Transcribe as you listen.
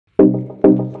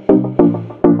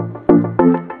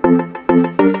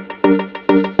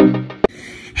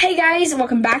guys,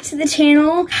 welcome back to the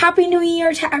channel. Happy New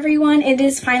Year to everyone. It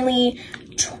is finally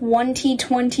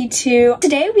 2022.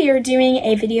 Today we are doing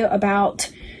a video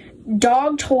about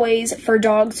dog toys for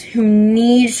dogs who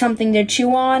need something to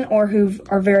chew on or who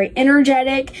are very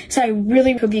energetic. So I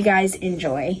really hope you guys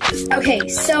enjoy. Okay,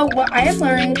 so what I have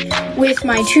learned with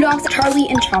my two dogs, Charlie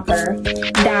and Chopper,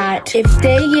 that if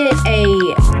they get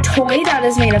a toy that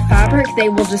is made of fabric, they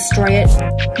will destroy it.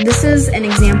 This is an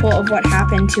example of what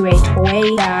happened to a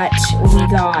toy that we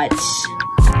got.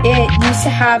 It used to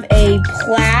have a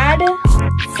plaid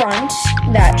front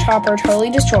that Chopper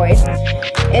totally destroyed.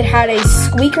 It had a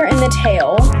squeaker in the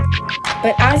tail,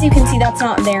 but as you can see, that's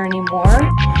not there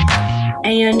anymore.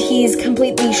 And he's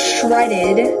completely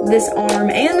shredded this arm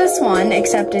and this one,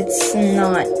 except it's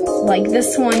not like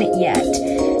this one yet.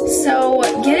 So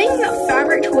getting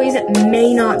fabric toys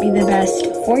may not be the best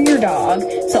for your dog,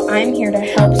 so I'm here to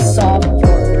help solve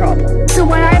your problem. So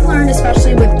what I've learned,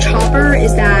 especially with Chopper,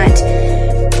 is that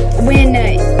when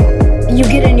you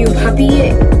get a new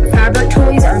puppy, fabric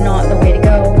toys are not the way to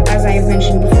go. As I've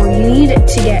mentioned before, you need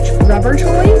to get rubber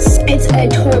toys. It's a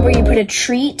toy where you put a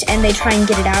treat and they try and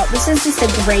get it out. This is just a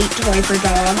great toy for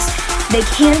dogs. They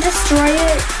can destroy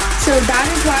it, so that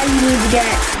is why you need to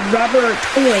get rubber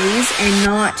toys and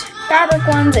not fabric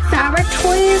ones. Fabric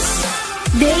toys,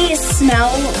 they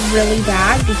smell really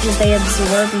bad because they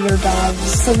absorb your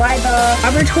dog's saliva.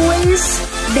 Rubber toys,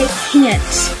 they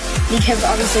can't, because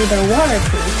obviously they're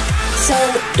waterproof. So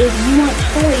if you want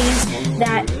toys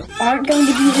that aren't going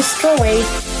to be destroyed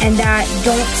and that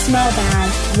don't smell bad,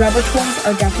 rubber toys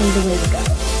are definitely the way to go.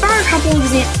 There are a couple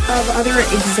of other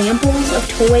examples of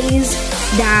toys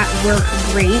that work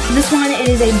great. This one, it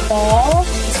is a ball.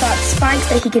 It's got spikes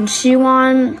that he can chew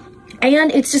on.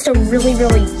 And it's just a really,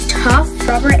 really tough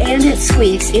rubber, and it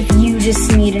squeaks. If you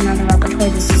just need another rubber toy,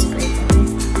 this is a great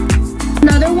one.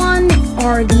 Another one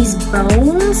are these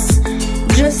bones.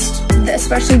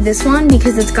 Especially this one,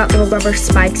 because it's got little rubber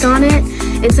spikes on it.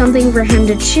 It's something for him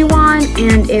to chew on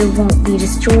and it won't be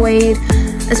destroyed.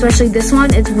 Especially this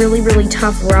one, it's really, really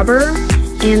tough rubber,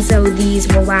 and so these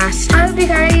will last. I hope you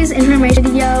guys enjoyed my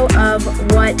video of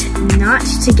what not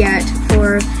to get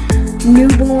for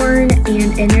newborn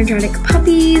and energetic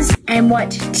puppies, and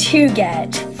what to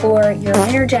get for your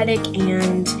energetic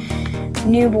and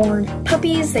newborn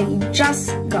puppies that you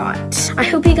just got. I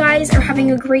hope you guys are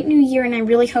having a great new year, and I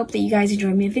really hope that you guys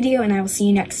enjoyed my video, and I will see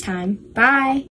you next time. Bye!